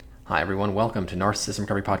Hi, everyone. Welcome to Narcissism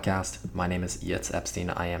Recovery Podcast. My name is Yitz Epstein.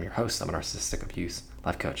 I am your host. I'm a narcissistic abuse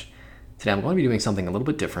life coach. Today, I'm going to be doing something a little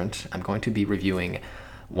bit different. I'm going to be reviewing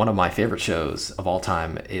one of my favorite shows of all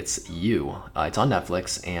time. It's You. It's on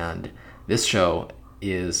Netflix, and this show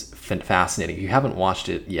is fascinating. If you haven't watched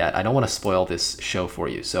it yet, I don't want to spoil this show for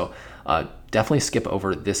you. So definitely skip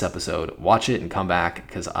over this episode, watch it, and come back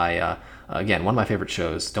because again, one of my favorite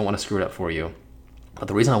shows. Don't want to screw it up for you. But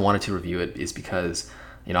the reason I wanted to review it is because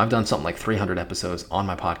I've done something like 300 episodes on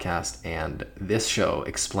my podcast, and this show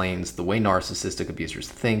explains the way narcissistic abusers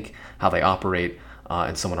think, how they operate,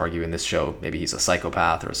 and some would argue in this show, maybe he's a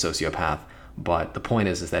psychopath or a sociopath. But the point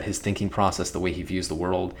is that his thinking process, the way he views the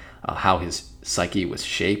world, how his psyche was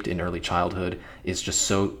shaped in early childhood is just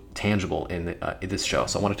so tangible in this show.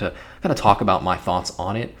 So I wanted to kind of talk about my thoughts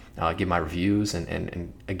on it, give my reviews,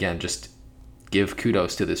 and again, just give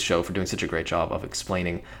kudos to this show for doing such a great job of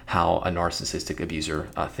explaining how a narcissistic abuser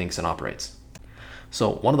thinks and operates. So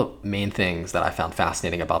one of the main things that I found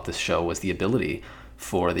fascinating about this show was the ability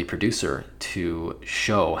for the producer to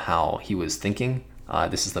show how he was thinking.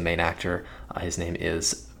 This is the main actor. His name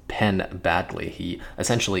is Penn Badgley. He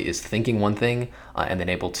essentially is thinking one thing and then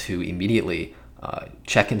able to immediately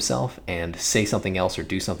check himself and say something else or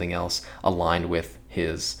do something else aligned with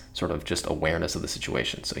his sort of just awareness of the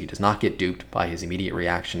situation. So he does not get duped by his immediate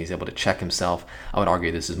reaction. He's able to check himself. I would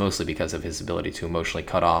argue this is mostly because of his ability to emotionally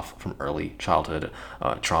cut off from early childhood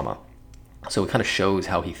trauma. So it kind of shows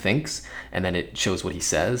how he thinks, and then it shows what he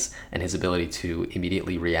says, and his ability to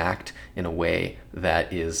immediately react in a way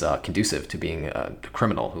that is conducive to being a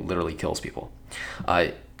criminal who literally kills people.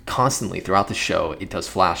 Constantly throughout the show, it does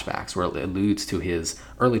flashbacks where it alludes to his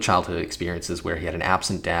early childhood experiences where he had an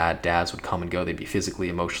absent dad. Dads would come and go. They'd be physically,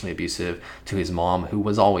 emotionally abusive, to his mom, who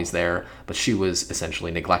was always there, but she was essentially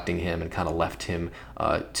neglecting him and kind of left him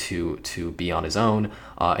to be on his own,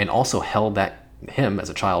 and also held him as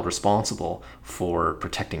a child responsible for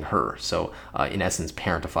protecting her. So in essence,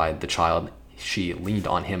 parentified the child. She leaned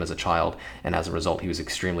on him as a child, and as a result, he was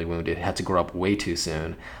extremely wounded, had to grow up way too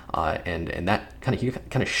soon, and that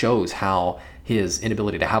kind of shows how his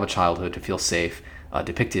inability to have a childhood, to feel safe,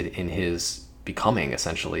 depicted in his becoming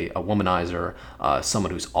essentially a womanizer,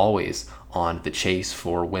 someone who's always on the chase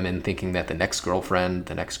for women, thinking that the next girlfriend,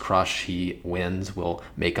 the next crush he wins will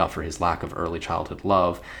make up for his lack of early childhood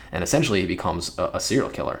love, and essentially he becomes a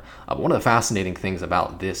serial killer. One of the fascinating things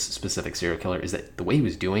about this specific serial killer is that the way he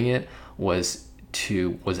was doing it was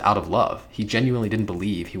out of love. He genuinely didn't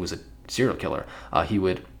believe he was a serial killer. He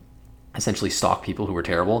would essentially stalk people who were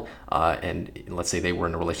terrible, and let's say they were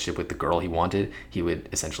in a relationship with the girl he wanted, he would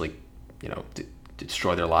essentially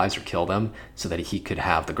destroy their lives or kill them so that he could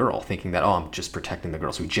have the girl, thinking that, I'm just protecting the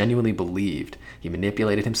girl. So he genuinely believed, he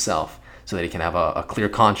manipulated himself so that he can have a clear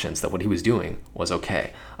conscience that what he was doing was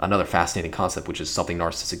okay. Another fascinating concept, which is something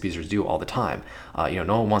narcissistic abusers do all the time.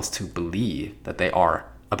 No one wants to believe that they are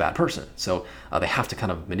a bad person. So they have to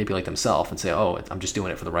kind of manipulate themselves and say, I'm just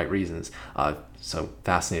doing it for the right reasons. So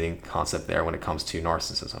fascinating concept there when it comes to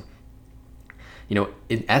narcissism.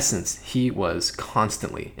 In essence, he was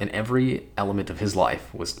constantly, in every element of his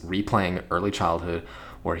life, was replaying early childhood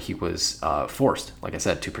where he was forced, like I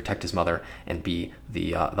said, to protect his mother and be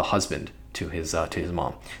the husband to his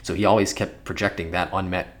mom. So he always kept projecting that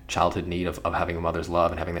unmet childhood need of having a mother's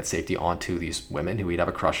love and having that safety onto these women who he'd have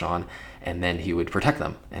a crush on, and then he would protect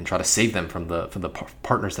them and try to save them from the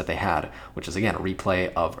partners that they had, which is again a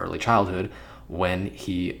replay of early childhood when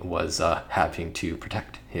he was having to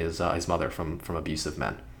protect his mother from abusive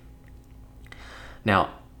men.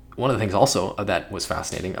 Now, one of the things also that was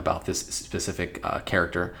fascinating about this specific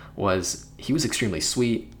character was he was extremely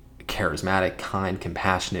sweet, charismatic, kind,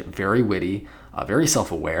 compassionate, very witty, very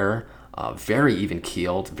self-aware, very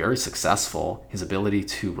even-keeled, very successful. His ability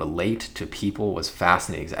to relate to people was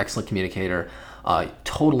fascinating. He's an excellent communicator,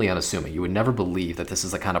 totally unassuming. You would never believe that this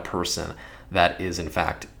is the kind of person that is in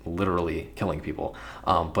fact literally killing people.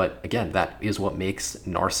 But again, that is what makes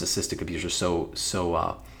narcissistic abusers so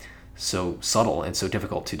subtle and so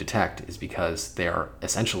difficult to detect, is because they are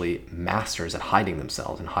essentially masters at hiding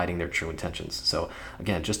themselves and hiding their true intentions. So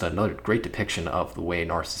again, just another great depiction of the way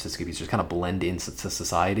narcissistic abusers kind of blend into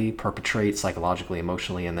society, perpetrate psychologically,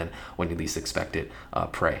 emotionally, and then when you least expect it,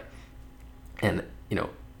 prey. And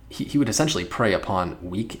he would essentially prey upon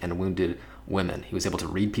weak and wounded women. He was able to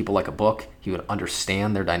read people like a book. He would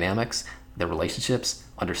understand their dynamics, their relationships,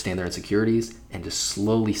 understand their insecurities, and just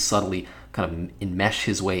slowly, subtly kind of enmesh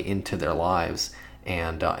his way into their lives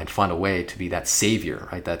and find a way to be that savior,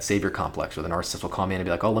 right? That savior complex where the narcissist will come in and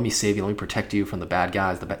be like, oh, let me save you, let me protect you from the bad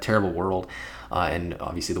guys, the terrible world. And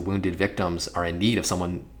obviously the wounded victims are in need of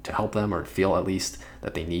someone to help them, or feel at least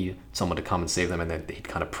that they need someone to come and save them, and then he'd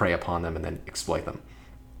kind of prey upon them and then exploit them.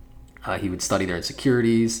 He would study their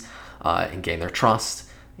insecurities and gain their trust,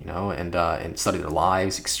 and study their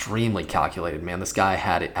lives. Extremely calculated, man. This guy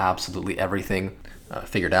had absolutely everything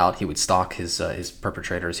figured out. He would stalk his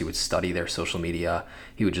perpetrators. He would study their social media.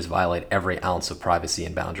 He would just violate every ounce of privacy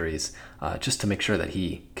and boundaries, just to make sure that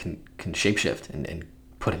he can shapeshift and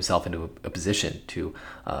put himself into a position to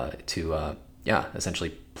essentially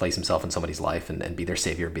place himself in somebody's life and be their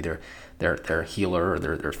savior, be their healer or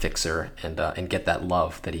their fixer, and get that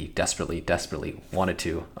love that he desperately wanted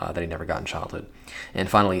to, that he never got in childhood. And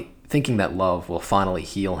finally, thinking that love will finally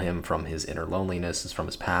heal him from his inner loneliness, from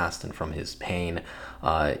his past, and from his pain.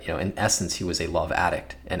 In essence, he was a love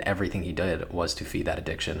addict, and everything he did was to feed that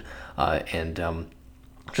addiction.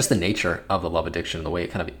 Just the nature of the love addiction, the way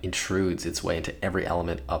it kind of intrudes its way into every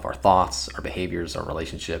element of our thoughts, our behaviors, our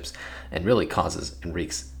relationships, and really causes and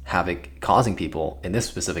wreaks havoc, causing people, in this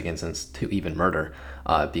specific instance, to even murder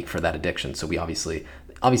for that addiction. So we obviously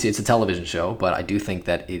it's a television show, but I do think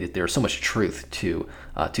that there's so much truth to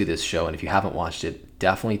this show. And if you haven't watched it,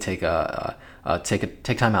 definitely take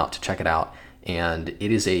time out to check it out. And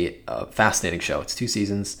it is a fascinating show. It's 2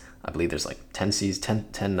 seasons. I believe there's like 10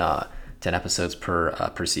 episodes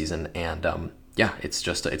per season, and it's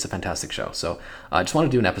a fantastic show. So I just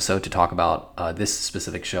want to do an episode to talk about this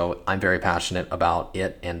specific show. I'm very passionate about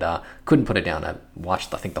it, and couldn't put it down. I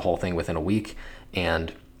watched, I think, the whole thing within a week,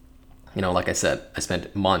 and like I said, I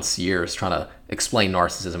spent months, years trying to explain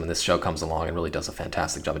narcissism, and this show comes along and really does a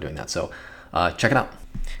fantastic job of doing that. So check it out.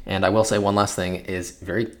 And I will say one last thing is,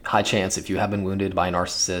 very high chance, if you have been wounded by a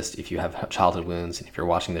narcissist, if you have childhood wounds, and if you're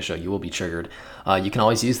watching this show, you will be triggered. You can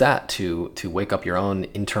always use that to wake up your own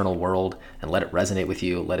internal world and let it resonate with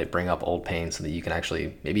you, let it bring up old pain, so that you can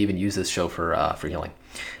actually maybe even use this show for healing.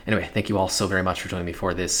 Anyway, thank you all so very much for joining me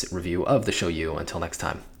for this review of The Show You. Until next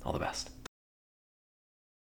time, all the best.